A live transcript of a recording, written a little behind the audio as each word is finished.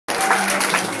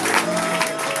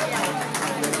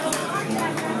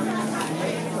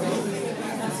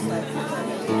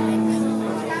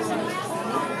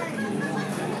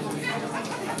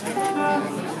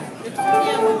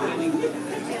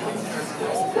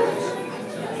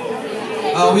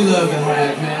Oh, we love the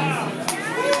Hag, man.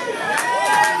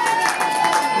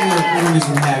 We'll do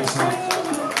some Hag songs.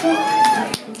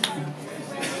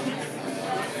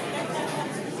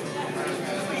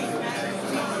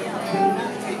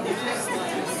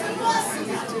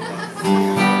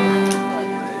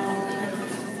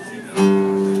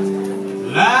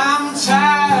 I'm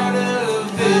tired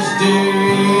of this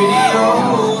dirty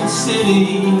old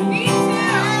city.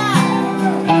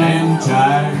 I'm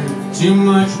tired, too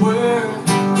much work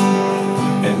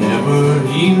and never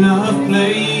enough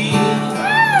play.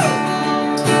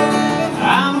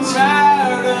 I'm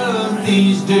tired of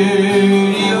these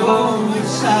dirty old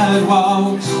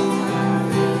sidewalks.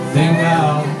 Think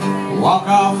I'll walk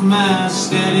off my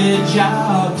steady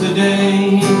job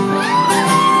today.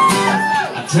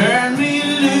 Turn me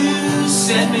loose,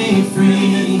 set me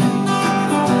free,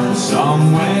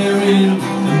 somewhere in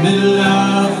the middle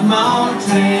of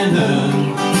Montana.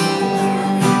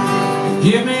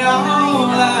 Give me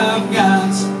all I've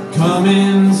got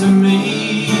coming to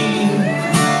me,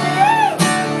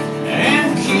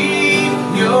 and keep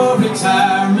your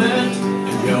retirement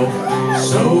and your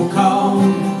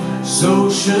so-called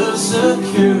Social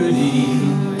Security.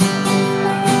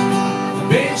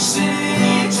 Big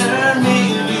city, turn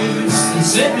me loose and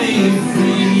set me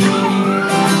free.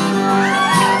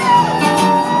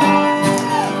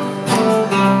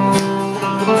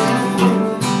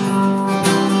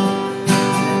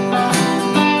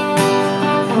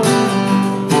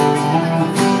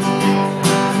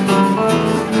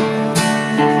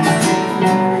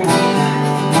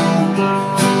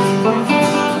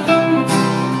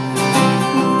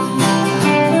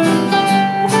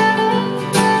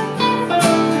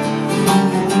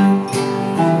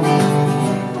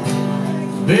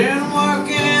 Been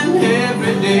working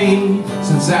every day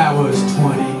since I was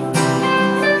 20.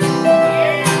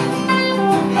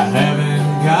 I haven't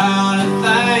got a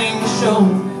thing to show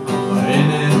for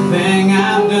anything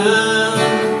I've done.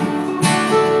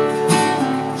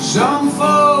 Some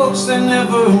folks, they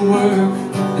never work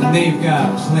and they've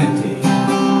got plenty.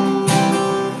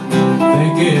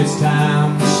 Think it's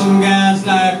time some guys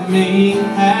like me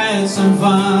had some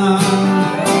fun.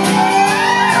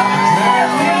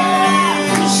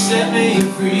 Set me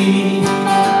free,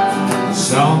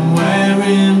 somewhere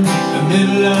in the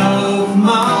middle of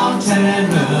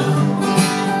Montana.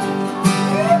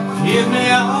 Give me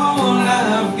all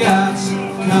I've got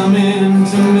coming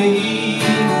to me,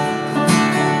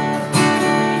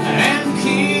 and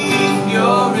keep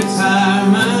your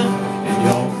retirement and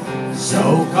your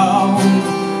so-called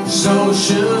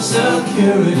Social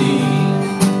Security.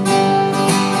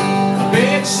 A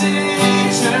big city,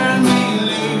 turn me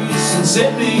loose and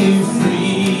set me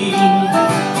free.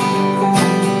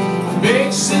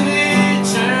 Big city,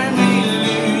 turn me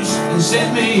loose and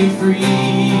set me free.